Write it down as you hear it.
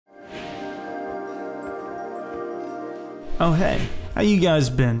Oh hey, how you guys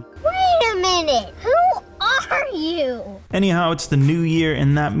been? Wait a minute, who are you? Anyhow, it's the new year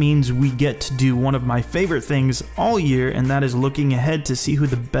and that means we get to do one of my favorite things all year, and that is looking ahead to see who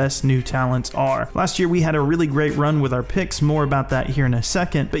the best new talents are. Last year we had a really great run with our picks, more about that here in a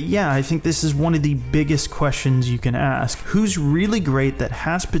second, but yeah, I think this is one of the biggest questions you can ask. Who's really great that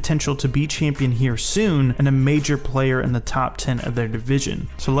has potential to be champion here soon and a major player in the top 10 of their division?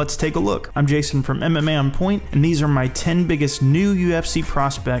 So let's take a look. I'm Jason from MMA On Point, and these are my 10 biggest new UFC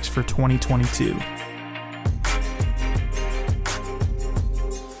prospects for 2022.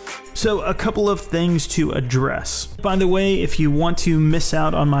 So a couple of things to address. By the way, if you want to miss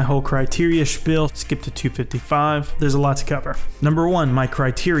out on my whole criteria spiel, skip to 255. There's a lot to cover. Number one, my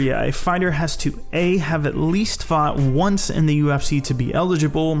criteria. A fighter has to A, have at least fought once in the UFC to be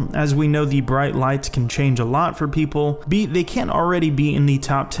eligible. As we know, the bright lights can change a lot for people. B, they can't already be in the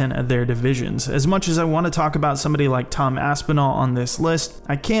top 10 of their divisions. As much as I want to talk about somebody like Tom Aspinall on this list,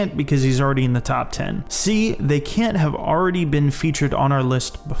 I can't because he's already in the top 10. C, they can't have already been featured on our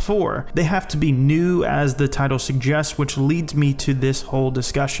list before. They have to be new, as the title suggests, which leads me to this whole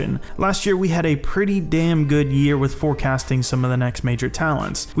discussion. Last year we had a pretty damn good year with forecasting some of the next major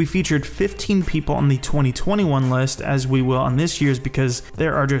talents. We featured 15 people on the 2021 list, as we will on this year's because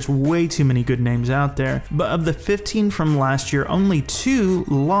there are just way too many good names out there. But of the 15 from last year, only 2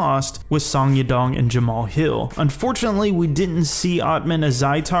 lost, with Song Yadong and Jamal Hill. Unfortunately, we didn't see Otman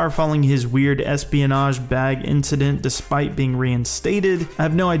Azaitar following his weird espionage bag incident despite being reinstated. I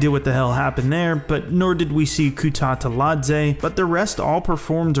have no idea what the hell happened there, but nor did we see Kuta Taladze, but the rest all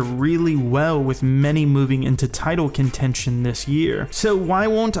performed really well, with many moving into title contention this year. So why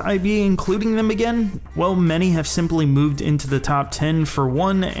won't I be including them again? Well, many have simply moved into the top 10 for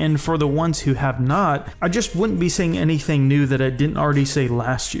one, and for the ones who have not, I just wouldn't be saying anything new that I didn't already say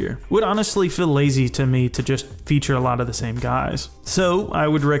last year. It would honestly feel lazy to me to just feature a lot of the same guys. So I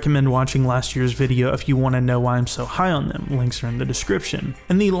would recommend watching last year's video if you want to know why I'm so high on them. Links are in the description.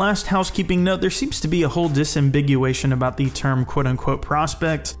 And the last housekeeping note, there seems to be a whole disambiguation about the term quote-unquote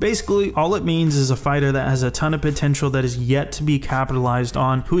prospect. Basically, all it means is a fighter that has a ton of potential that is yet to be capitalized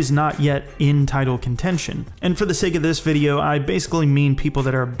on, who is not yet in title contention. And for the sake of this video, I basically mean people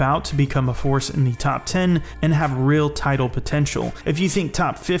that are about to become a force in the top 10 and have real title potential. If you think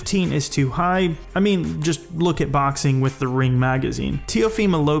top 15 is too high, I mean, just look at boxing with the Ring magazine.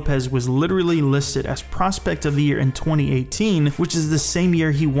 Teofimo Lopez was literally listed as Prospect of the Year in 2018, which is the same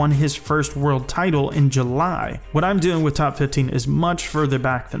year he won his first world title in July. What I'm doing with top 15 is much further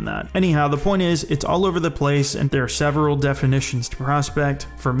back than that. Anyhow, the point is, it's all over the place and there are several definitions to prospect.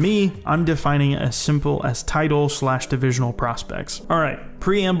 For me, I'm defining it as simple as title/divisional prospects. Alright,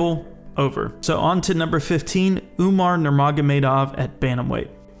 preamble over. So on to number 15, Umar Nurmagomedov at bantamweight.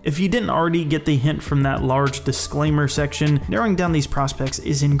 If you didn't already get the hint from that large disclaimer section, narrowing down these prospects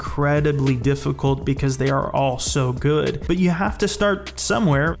is incredibly difficult because they are all so good. But you have to start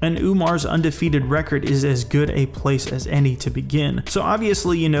somewhere, and Umar's undefeated record is as good a place as any to begin. So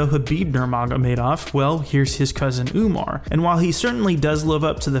obviously you know Khabib Nurmagomedov. Well, here's his cousin Umar. And while he certainly does live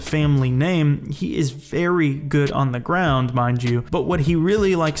up to the family name, he is very good on the ground, mind you, but what he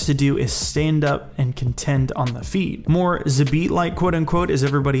really likes to do is stand up and contend on the feet. More Zabit-like, quote-unquote, as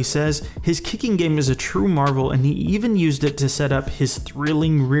everybody says, his kicking game is a true marvel, and he even used it to set up his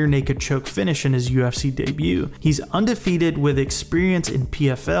thrilling rear naked choke finish in his UFC debut. He's undefeated with experience in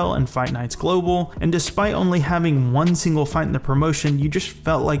PFL and Fight Nights Global, and despite only having one single fight in the promotion, you just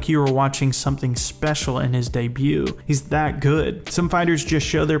felt like you were watching something special in his debut. He's that good. Some fighters just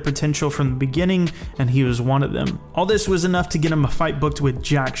show their potential from the beginning, and he was one of them. All this was enough to get him a fight booked with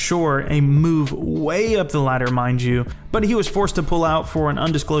Jack Shore, a move way up the ladder, mind you, but he was forced to pull out for an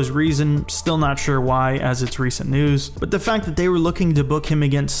undisclosed reason, still not sure why as it's recent news. But the fact that they were looking to book him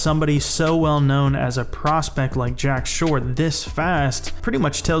against somebody so well known as a prospect like Jack Shore this fast pretty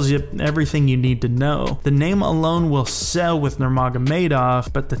much tells you everything you need to know. The name alone will sell with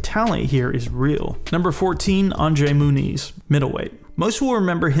Nurmagomedov, but the talent here is real. Number 14, Andre Muniz, middleweight. Most will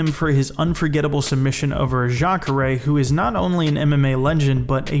remember him for his unforgettable submission over Jacare, who is not only an MMA legend,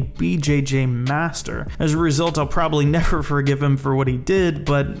 but a BJJ master. As a result, I'll probably never forgive him for what he did,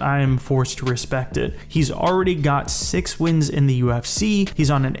 but I am forced to respect it. He's already got 6 wins in the UFC,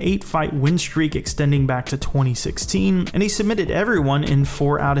 he's on an 8-fight win streak extending back to 2016, and he submitted everyone in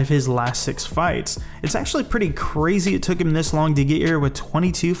 4 out of his last 6 fights. It's actually pretty crazy it took him this long to get here, with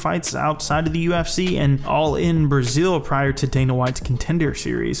 22 fights outside of the UFC and all in Brazil prior to Dana White's Prospects Contender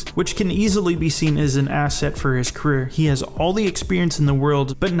Series, which can easily be seen as an asset for his career. He has all the experience in the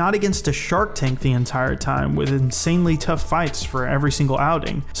world, but not against a Shark Tank the entire time, with insanely tough fights for every single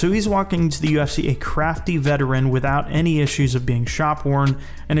outing. So he's walking into the UFC a crafty veteran without any issues of being shop worn,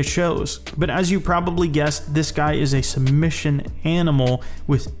 and it shows. But as you probably guessed, this guy is a submission animal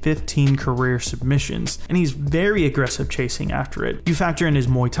with 15 career submissions, and he's very aggressive chasing after it. You factor in his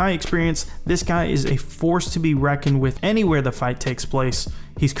Muay Thai experience, this guy is a force to be reckoned with anywhere the fight takes place.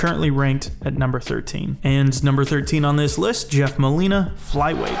 He's currently ranked at number 13. And number 13 on this list, Jeff Molina,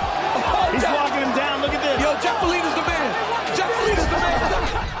 flyweight. He's walking him down, look at this. Yo, Jeff Molina's the man. Jeff Molina's the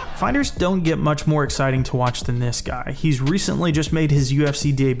man. Fighters don't get much more exciting to watch than this guy. He's recently just made his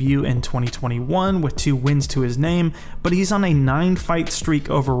UFC debut in 2021 with 2 wins to his name, but he's on a 9-fight streak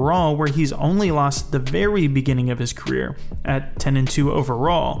overall where he's only lost at the very beginning of his career at 10-2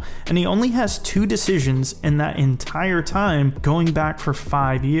 overall, and he only has 2 decisions in that entire time, going back for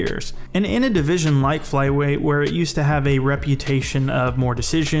 5 years. And in a division like flyweight, where it used to have a reputation of more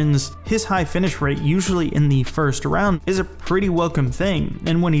decisions, his high finish rate, usually in the first round, is a pretty welcome thing.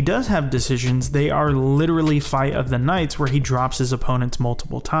 And when he does have decisions, they are literally fight of the nights where he drops his opponents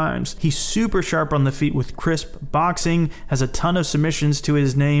multiple times. He's super sharp on the feet with crisp boxing, has a ton of submissions to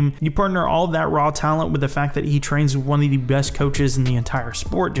his name. You partner all of that raw talent with the fact that he trains with one of the best coaches in the entire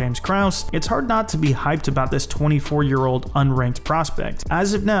sport, James Krause. It's hard not to be hyped about this 24-year-old unranked prospect.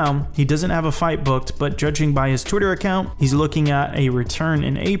 As of now, he doesn't have a fight booked, but judging by his Twitter account, he's looking at a return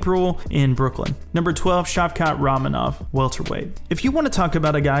in April in Brooklyn. Number 12, Shavkat Ramonov, welterweight. If you want to talk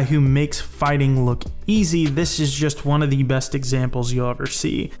about a guy who makes fighting look easy, this is just one of the best examples you'll ever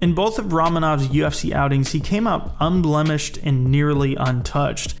see. In both of Ramonov's UFC outings, he came out unblemished and nearly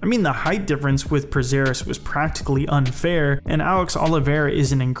untouched. I mean, the height difference with Prazeres was practically unfair, and Alex Oliveira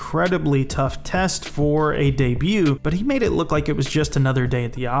is an incredibly tough test for a debut, but he made it look like it was just another day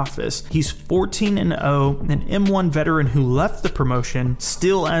at the office. He's 14-0, an M1 veteran who left the promotion,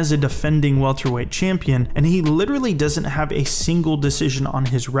 still as a defending welterweight champion, and he literally doesn't have a single decision on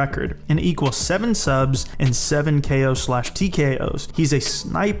his record, and equals 7 subs and 7 KO/TKOs. He's a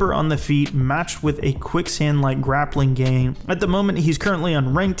sniper on the feet, matched with a quicksand-like grappling game. At the moment, he's currently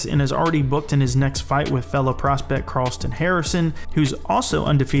unranked and is already booked in his next fight with fellow prospect Carlston Harrison, who's also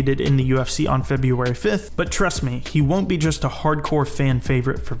undefeated in the UFC on February 5th, but trust me, he won't be just a hardcore fan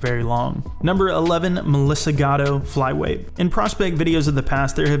favorite for very long. Number 11, Melissa Gatto, flyweight. In prospect videos of the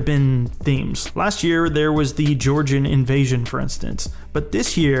past, there have been themes. Last year, there was the Georgian invasion, for instance, but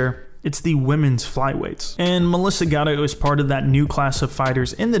this year, it's the women's flyweights. And Melissa Gatto is part of that new class of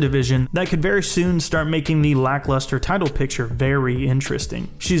fighters in the division that could very soon start making the lackluster title picture very interesting.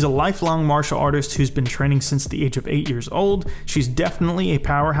 She's a lifelong martial artist who's been training since the age of 8 years old. She's definitely a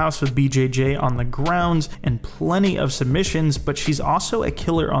powerhouse with BJJ on the ground and plenty of submissions, but she's also a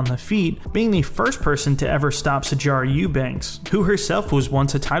killer on the feet, being the first person to ever stop Sijara Eubanks, who herself was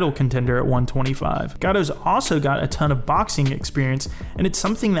once a title contender at 125. Gatto's also got a ton of boxing experience, and it's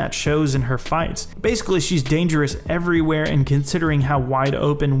something that shows in her fights. Basically, she's dangerous everywhere, and considering how wide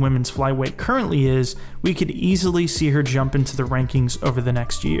open women's flyweight currently is, we could easily see her jump into the rankings over the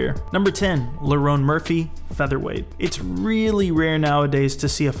next year. Number 10, Lerone Murphy, featherweight. It's really rare nowadays to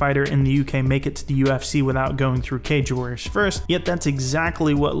see a fighter in the UK make it to the UFC without going through Cage Warriors first, yet that's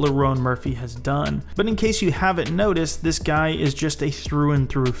exactly what Lerone Murphy has done. But in case you haven't noticed, this guy is just a through and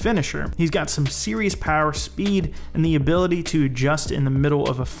through finisher. He's got some serious power, speed, and the ability to adjust in the middle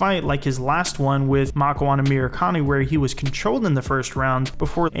of a fight, like his last one with Makwan Amirkhani, where he was controlled in the first round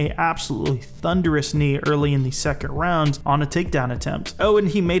before an absolutely thunderous knee early in the second round on a takedown attempt. Oh, and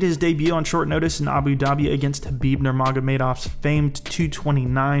he made his debut on short notice in Abu Dhabi against Khabib Nurmagomedov's famed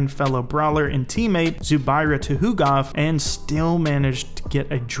 229 fellow brawler and teammate Zubaira Tukhugov, and still managed to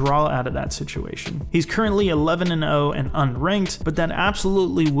get a draw out of that situation. He's currently 11-0 and unranked, but that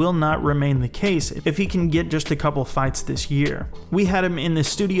absolutely will not remain the case if he can get just a couple fights this year. We had him in the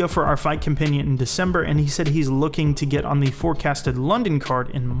studio for our fight companion in December, and he said he's looking to get on the forecasted London card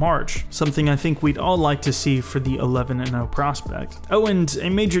in March, something I think we'd all like to see for the 11-0 prospect. Oh, and a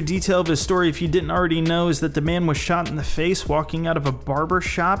major detail of his story, if you didn't already know, is that the man was shot in the face walking out of a barber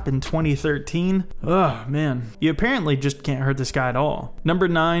shop in 2013. Oh man, you apparently just can't hurt this guy at all. Number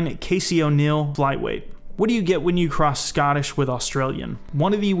 9, Casey O'Neill, flyweight. What do you get when you cross Scottish with Australian?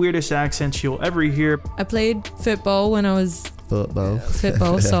 One of the weirdest accents you'll ever hear. I played football when I was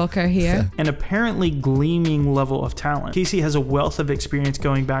Football, soccer here. An apparently gleaming level of talent. Casey has a wealth of experience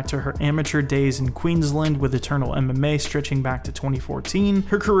going back to her amateur days in Queensland with Eternal MMA stretching back to 2014.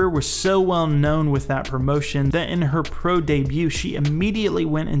 Her career was so well known with that promotion that in her pro debut, she immediately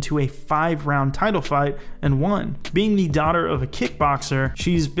went into a 5-round title fight and won. Being the daughter of a kickboxer,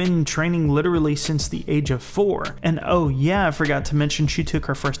 she's been training literally since the age of 4. And oh yeah, I forgot to mention she took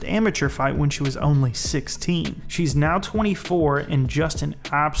her first amateur fight when she was only 16. She's now 24 and just an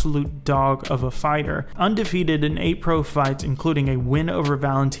absolute dog of a fighter. Undefeated in 8 pro fights, including a win over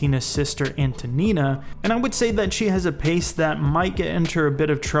Valentina's sister Antonina, and I would say that she has a pace that might get into a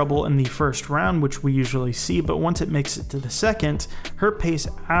bit of trouble in the first round, which we usually see, but once it makes it to the second, her pace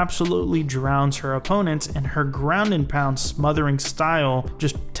absolutely drowns her opponents and her ground and pound smothering style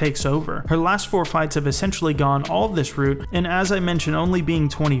just takes over. Her last 4 fights have essentially gone all of this route, and as I mentioned, only being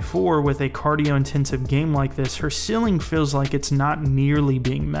 24 with a cardio intensive game like this, her ceiling feels like it's not nearly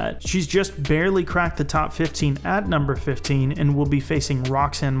being met. She's just barely cracked the top 15 at number 15 and will be facing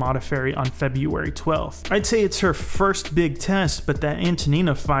Roxanne Modafferi on February 12th. I'd say it's her first big test, but that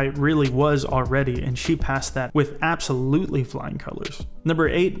Antonina fight really was already, and she passed that with absolutely flying colors. Number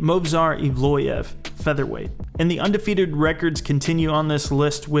 8, Movsar Evloev, featherweight. And the undefeated records continue on this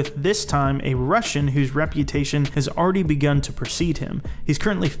list with this time a Russian whose reputation has already begun to precede him. He's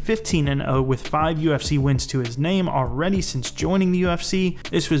currently 15-0 with 5 UFC wins to his name already since joining the UFC.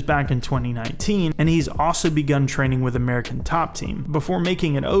 This was back in 2019, and he's also begun training with American Top Team. Before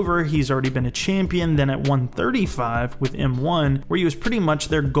making it over, he's already been a champion, then at 135 with M1, where he was pretty much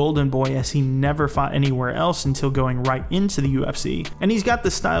their golden boy as he never fought anywhere else until going right into the UFC. And he's got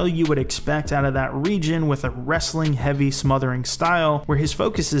the style you would expect out of that region with a wrestling heavy smothering style where his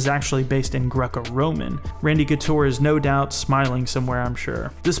focus is actually based in Greco-Roman. Randy Couture is no doubt smiling somewhere, I'm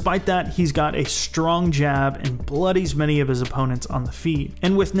sure. Despite that, he's got a strong jab and bloodies many of his opponents on the feet.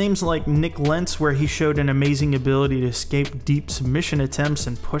 And with names like Nick Lentz, where he showed an amazing ability to escape deep submission attempts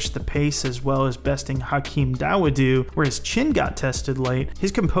and push the pace, as well as besting Hakeem Dawodu, where his chin got tested late,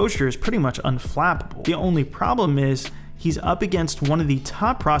 his composure is pretty much unflappable. The only problem is he's up against one of the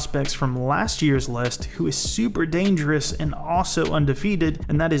top prospects from last year's list who is super dangerous and also undefeated,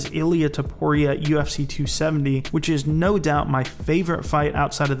 and that is Ilia Topuria at UFC 270, which is no doubt my favorite fight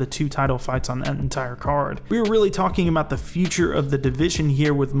outside of the 2 title fights on that entire card. We were really talking about the future of the division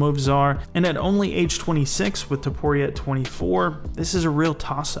here with Movsar, and at only age 26 with Topuria at 24, this is a real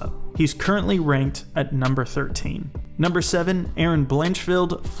toss-up. He's currently ranked at number 13. Number 7, Erin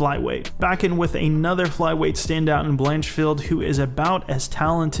Blanchfield, flyweight. Back in with another flyweight standout in Blanchfield who is about as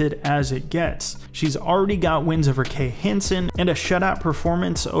talented as it gets. She's already got wins over Kay Hansen and a shutout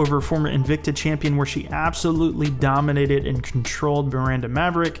performance over former Invicta champion where she absolutely dominated and controlled Miranda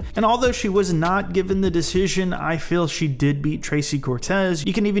Maverick. And although she was not given the decision, I feel she did beat Tracy Cortez.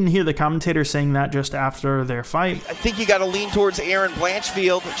 You can even hear the commentator saying that just after their fight. I think you got to lean towards Erin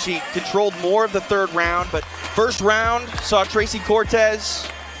Blanchfield. She controlled more of the 3rd round, but first round saw Tracy Cortez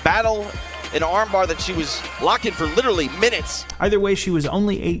battle an armbar that she was locked in for literally minutes. Either way, she was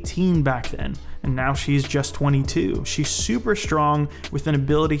only 18 back then, and now she's just 22. She's super strong with an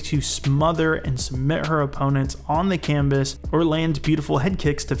ability to smother and submit her opponents on the canvas or land beautiful head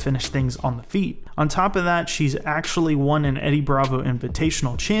kicks to finish things on the feet. On top of that, she's actually won an Eddie Bravo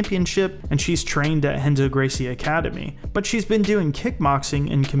Invitational Championship, and she's trained at Renzo Gracie Academy. But she's been doing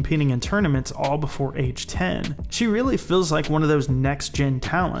kickboxing and competing in tournaments all before age 10. She really feels like one of those next-gen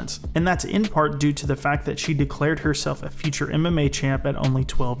talents, and that's in part due to the fact that she declared herself a future MMA champ at only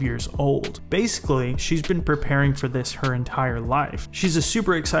 12 years old. Basically, she's been preparing for this her entire life. She's a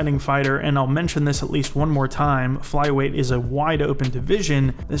super exciting fighter, and I'll mention this at least one more time, flyweight is a wide open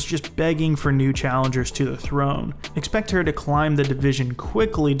division that's just begging for new challengers to the throne. Expect her to climb the division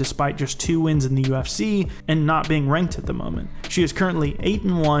quickly despite just 2 wins in the UFC and not being ranked at the moment. She is currently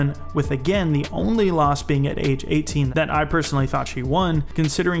 8-1 with again the only loss being at age 18 that I personally thought she won.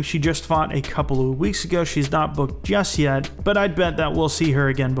 Considering she just fought a couple of weeks ago, she's not booked just yet, but I'd bet that we'll see her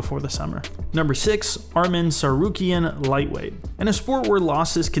again before the summer. Number 6, Arman Tsarukyan, lightweight. In a sport where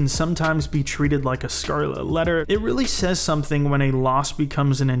losses can sometimes be treated like a scarlet letter, it really says something when a loss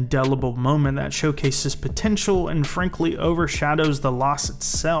becomes an indelible moment that showcases potential and frankly overshadows the loss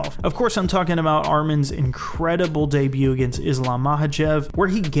itself. Of course, I'm talking about Arman's incredible debut against Islam Makhachev, where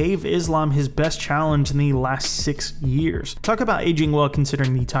he gave Islam his best challenge in the last 6 years. Talk about aging well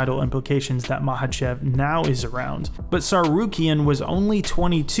considering the title implications that Makhachev now is around. But Tsarukyan was only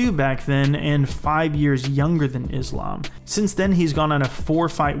 22 back then and 5 years younger than Islam. Since then, he's gone on a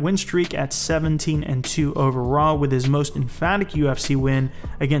 4-fight win streak at 17-2 overall, with his most emphatic UFC win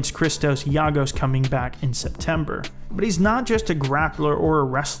against Christos Giagos coming back in September. But he's not just a grappler or a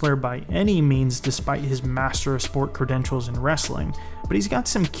wrestler by any means, despite his Master of Sport credentials in wrestling, but he's got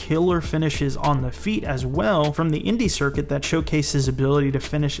some killer finishes on the feet as well from the indie circuit that showcase his ability to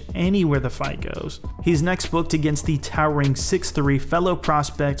finish anywhere the fight goes. He's next booked against the towering 6'3" fellow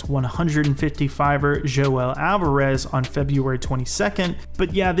Prospects 155er Joel Alvarez on February 22nd,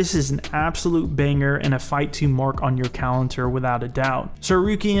 but yeah, this is an absolute banger and a fight to mark on your calendar without a doubt.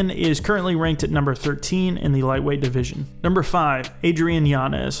 Tsarukyan is currently ranked at number 13 in the lightweight division. Number 5, Adrian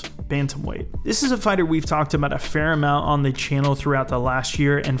Yanez, bantamweight. This is a fighter we've talked about a fair amount on the channel throughout the last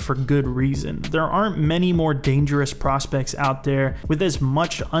year, and for good reason. There aren't many more dangerous prospects out there with as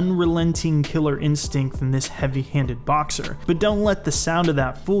much unrelenting killer instinct than this heavy-handed boxer. But don't let the sound of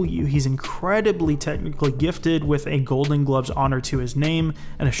that fool you. He's incredibly technically gifted with a Golden Gloves honor to his name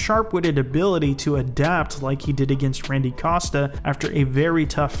and a sharp-witted ability to adapt like he did against Randy Costa after a very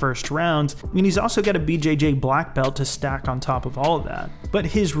tough first round, and he's also got a BJJ black belt to stack on top of all of that. But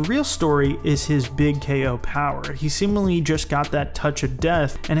his real story is his big KO power. He seemingly just got that touch of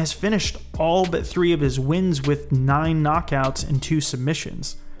death and has finished all but 3 of his wins with 9 knockouts and 2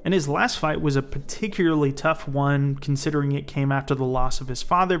 submissions. And his last fight was a particularly tough one, considering it came after the loss of his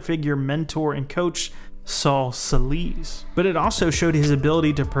father figure, mentor, and coach, Saul Salise. But it also showed his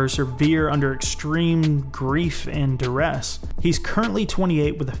ability to persevere under extreme grief and duress. He's currently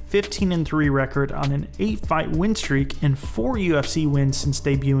 28 with a 15-3 record on an 8-fight win streak and 4 UFC wins since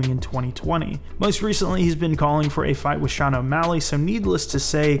debuting in 2020. Most recently, he's been calling for a fight with Sean O'Malley, so needless to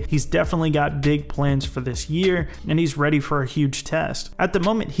say, he's definitely got big plans for this year, and he's ready for a huge test. At the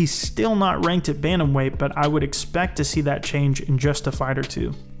moment, he's still not ranked at bantamweight, but I would expect to see that change in just a fight or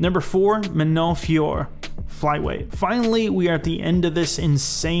two. Number 4, Manon Fiorot, flyweight. Finally, we are at the end of this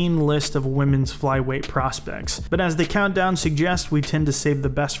insane list of women's flyweight prospects. But as the countdown suggests, we tend to save the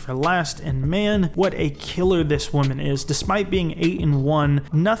best for last, and man, what a killer this woman is. Despite being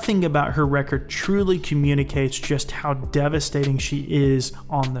 8-1, nothing about her record truly communicates just how devastating she is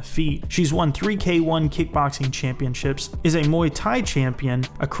on the feet. She's won 3 K1 kickboxing championships, is a Muay Thai champion,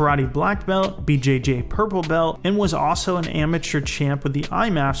 a karate black belt, BJJ purple belt, and was also an amateur champ with the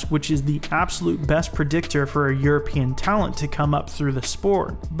IMAFs, which is the absolute best predictor for a European talent to come up through the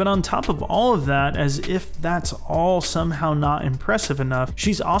sport. But on top of all of that, as if that's all somehow not impressive enough,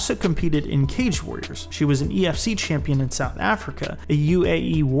 she's also competed in Cage Warriors. She was an EFC champion in South Africa, a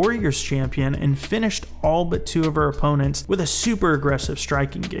UAE Warriors champion, and finished all but 2 of her opponents with a super aggressive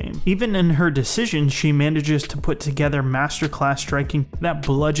striking game. Even in her decisions, she manages to put together masterclass striking that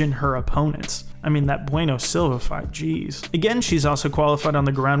bludgeon her opponents. I mean, that Bueno Silva fight, geez. Again, she's also qualified on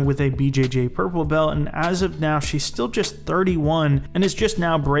the ground with a BJJ purple belt, and as of now, she's still just 31 and is just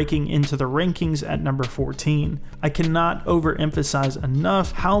now breaking into the rankings at number 14. I cannot overemphasize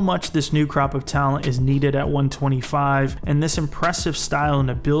enough how much this new crop of talent is needed at 125, and this impressive style and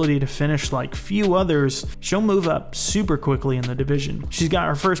ability to finish like few others, she'll move up super quickly in the division. She's got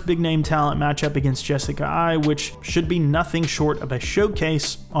her first big name talent matchup against Jessica Ai, which should be nothing short of a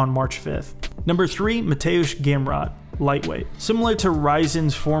showcase on March 5th. Number 3, Mateusz Gamrot, lightweight. Similar to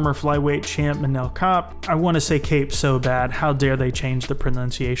Ryzen's former flyweight champ Manel Kape, I want to say Cape so bad, how dare they change the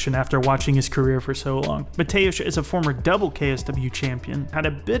pronunciation after watching his career for so long. Mateusz is a former double KSW champion, had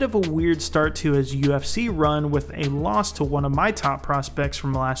a bit of a weird start to his UFC run with a loss to one of my top prospects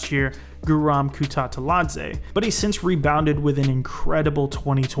from last year, Guram Kutateladze, but he's since rebounded with an incredible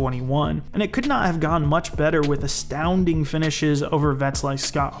 2021, and it could not have gone much better with astounding finishes over vets like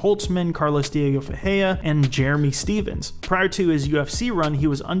Scott Holtzman, Carlos Diego Ferreira, and Jeremy Stevens. Prior to his UFC run, he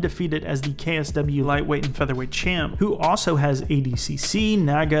was undefeated as the KSW lightweight and featherweight champ, who also has ADCC,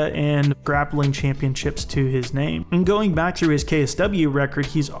 NAGA, and grappling championships to his name. And going back through his KSW record,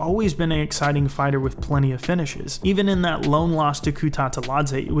 he's always been an exciting fighter with plenty of finishes. Even in that lone loss to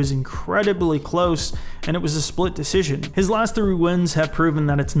Kutateladze, it was incredibly close, and it was a split decision. His last 3 wins have proven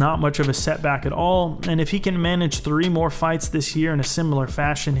that it's not much of a setback at all, and if he can manage 3 more fights this year in a similar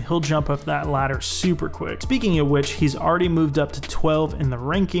fashion, he'll jump up that ladder super quick. Speaking of which, he's already moved up to 12 in the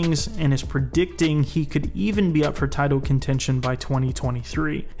rankings and is predicting he could even be up for title contention by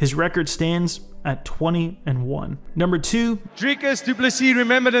 2023. His record stands at 20-1. Number 2, Dricus du Plessis,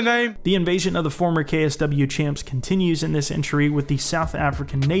 remember the name? The invasion of the former KSW champs continues in this entry with the South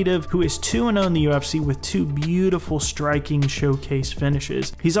African native, who is 2-0 in the UFC with 2 beautiful striking showcase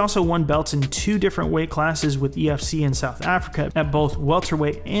finishes. He's also won belts in 2 different weight classes with EFC in South Africa at both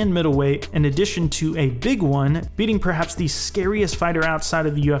welterweight and middleweight, in addition to a big one, beating perhaps the scariest fighter outside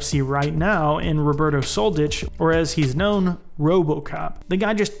of the UFC right now in Roberto Soldic, or as he's known, RoboCop. The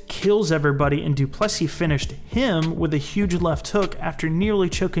guy just kills everybody, and Duplessis finished him with a huge left hook after nearly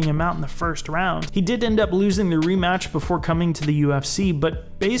choking him out in the first round. He did end up losing the rematch before coming to the UFC,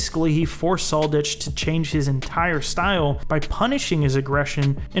 but basically he forced Soldic to change his entire style by punishing his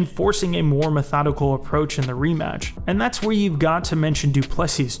aggression and forcing a more methodical approach in the rematch. And that's where you've got to mention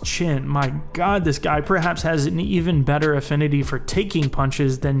Duplessis' chin. My god, this guy perhaps has an even better affinity for taking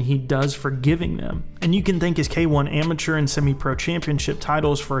punches than he does for giving them. And you can thank his K1 amateur and semi-pro championship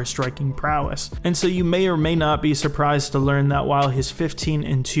titles for his striking prowess. And so you may or may not be surprised to learn that while his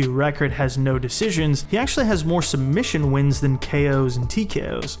 15-2 record has no decisions, he actually has more submission wins than KOs and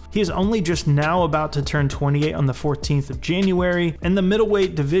TKOs. He is only just now about to turn 28 on the 14th of January, and the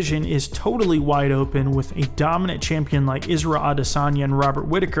middleweight division is totally wide open with a dominant champion like Israel Adesanya and Robert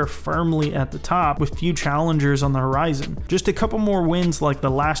Whittaker firmly at the top with few challengers on the horizon. Just a couple more wins like the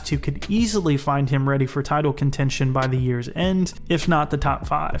last two could easily find him ready for title contention by the year's end, if not the top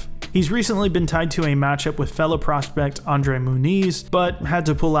 5. He's recently been tied to a matchup with fellow prospect Andre Muniz, but had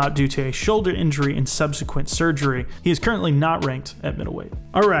to pull out due to a shoulder injury and subsequent surgery. He is currently not ranked at middleweight.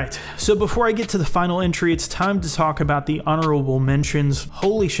 Alright, so before I get to the final entry, it's time to talk about the honorable mentions.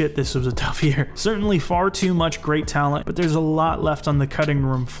 Holy shit, this was a tough year. Certainly far too much great talent, but there's a lot left on the cutting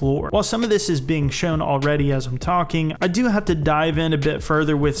room floor. While some of this is being shown already as I'm talking, I do have to dive in a bit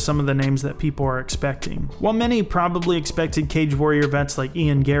further with some of the names that people are expecting. While many probably expected Cage Warrior vets like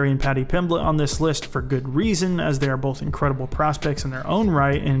Ian Gary and Paddy Pimblett on this list for good reason, as they are both incredible prospects in their own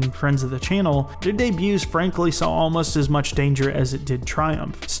right and friends of the channel, their debuts frankly saw almost as much danger as it did triumph.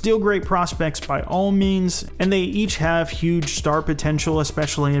 Still great prospects by all means, and they each have huge star potential,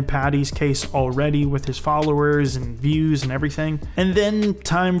 especially in Paddy's case already with his followers and views and everything. And then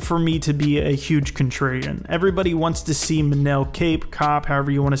time for me to be a huge contrarian. Everybody wants to see Manel Cape, Cop,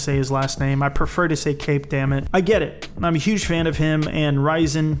 however you want to say his last name. I prefer to say Cape, damn it. I get it. I'm a huge fan of him and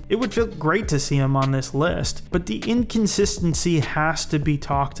Ryzen. It would feel great to see him on this list, but the inconsistency has to be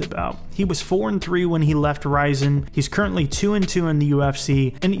talked about. He was 4-3 when he left Ryzen. He's currently 2-2 in the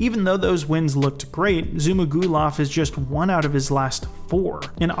UFC, and even though those wins looked great, Zumagulov is just 1 out of his last 4,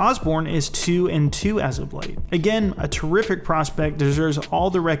 and Osborne is 2-2 as of late. Again, a terrific prospect, deserves all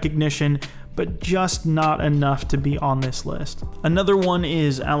the recognition, but just not enough to be on this list. Another one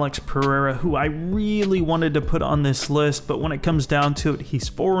is Alex Pereira, who I really wanted to put on this list, but when it comes down to it, he's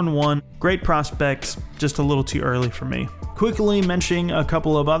 4-1. Great prospects, just a little too early for me. Quickly mentioning a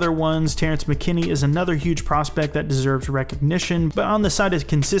couple of other ones, Terrence McKinney is another huge prospect that deserves recognition, but on the side of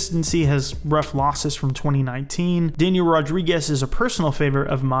consistency has rough losses from 2019. Daniel Rodriguez is a personal favorite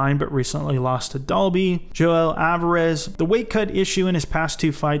of mine, but recently lost to Dalby. Joel Alvarez, the weight cut issue in his past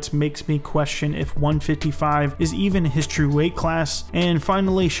 2 fights makes me question if 155 is even his true weight class. And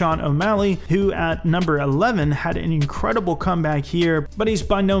finally, Sean O'Malley, who at number 11 had an incredible comeback here, but he's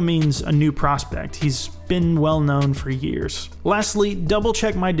by no means a new prospect. He's been well known for years. Lastly, double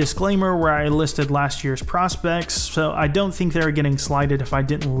check my disclaimer where I listed last year's prospects, so I don't think they're getting slighted if I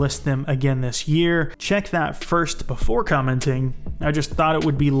didn't list them again this year. Check that first before commenting. I just thought it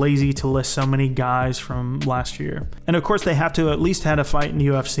would be lazy to list so many guys from last year. And of course they have to at least had a fight in the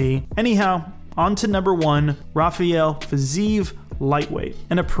UFC. Anyhow, on to number 1, Rafael Fiziev, lightweight.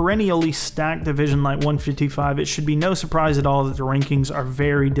 In a perennially stacked division like 155, it should be no surprise at all that the rankings are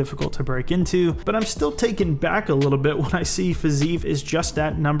very difficult to break into, but I'm still taken back a little bit when I see Fiziev is just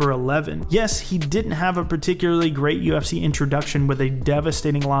at number 11. Yes, he didn't have a particularly great UFC introduction with a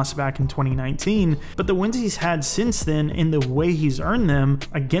devastating loss back in 2019, but the wins he's had since then and the way he's earned them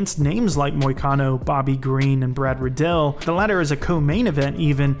against names like Moicano, Bobby Green, and Brad Riddell, the latter as a co-main event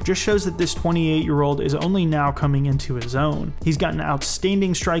even, just shows that this 28-year-old is only now coming into his own. He's got an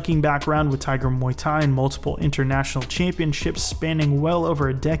outstanding striking background with Tiger Muay Thai and multiple international championships spanning well over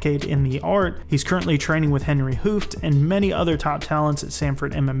a decade in the art. He's currently training with Henry Hooft and many other top talents at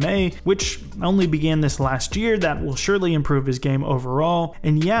Sanford MMA, which only began this last year. That will surely improve his game overall.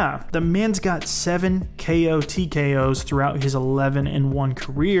 And yeah, the man's got 7 KO TKOs throughout his 11-1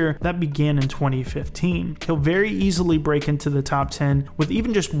 career that began in 2015. He'll very easily break into the top 10 with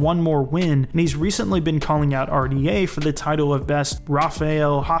even just one more win, and he's recently been calling out RDA for the title of best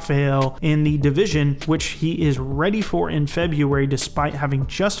Rafael in the division, which he is ready for in February despite having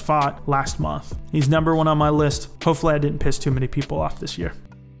just fought last month. He's number 1 on my list. Hopefully I didn't piss too many people off this year.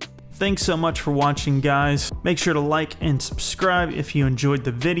 Thanks so much for watching, guys. Make sure to like and subscribe if you enjoyed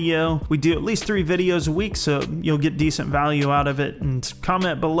the video. We do at least 3 videos a week, so you'll get decent value out of it. And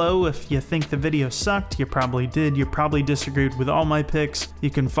comment below if you think the video sucked. You probably did. You probably disagreed with all my picks.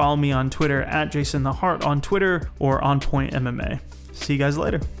 You can follow me on Twitter at JasonTheHeart on Twitter or On Point MMA. See you guys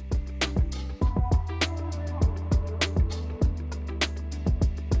later.